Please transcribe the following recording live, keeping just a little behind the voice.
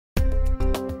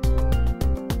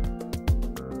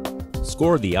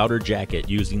Score the outer jacket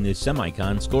using the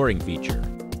Semicon scoring feature.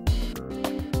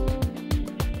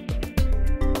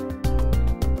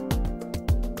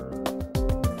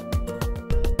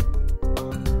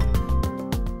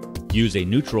 Use a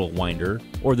neutral winder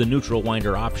or the neutral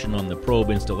winder option on the probe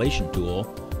installation tool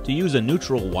to use a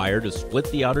neutral wire to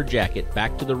split the outer jacket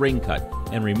back to the ring cut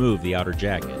and remove the outer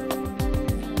jacket.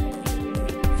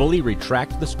 Fully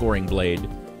retract the scoring blade,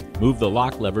 move the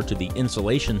lock lever to the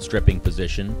insulation stripping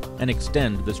position, and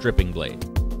extend the stripping blade.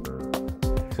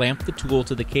 Clamp the tool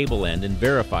to the cable end and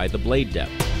verify the blade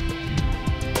depth.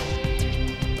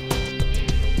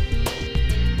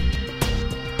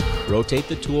 Rotate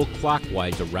the tool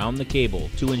clockwise around the cable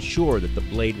to ensure that the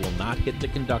blade will not hit the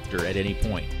conductor at any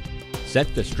point.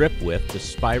 Set the strip width to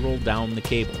spiral down the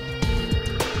cable.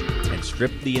 And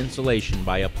strip the insulation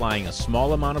by applying a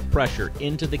small amount of pressure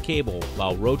into the cable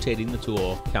while rotating the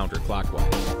tool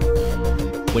counterclockwise.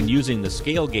 When using the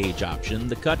scale gauge option,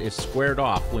 the cut is squared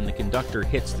off when the conductor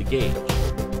hits the gauge.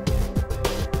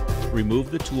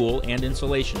 Remove the tool and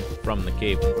insulation from the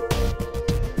cable.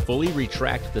 Fully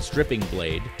retract the stripping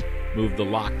blade, move the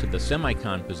lock to the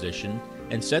Semicon position,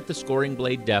 and set the scoring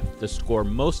blade depth to score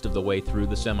most of the way through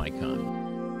the Semicon.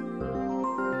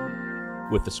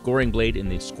 With the scoring blade in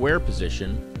the square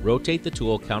position, rotate the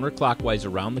tool counterclockwise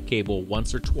around the cable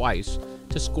once or twice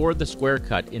to score the square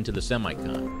cut into the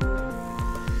Semicon.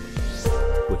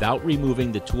 Without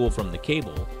removing the tool from the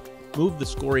cable, move the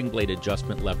scoring blade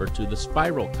adjustment lever to the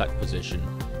spiral cut position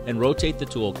and rotate the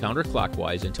tool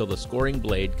counterclockwise until the scoring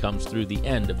blade comes through the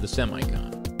end of the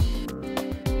Semicon.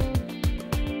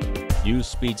 Use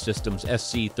Speed Systems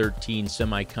SC13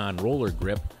 Semicon roller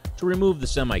grip to remove the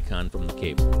Semicon from the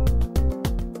cable.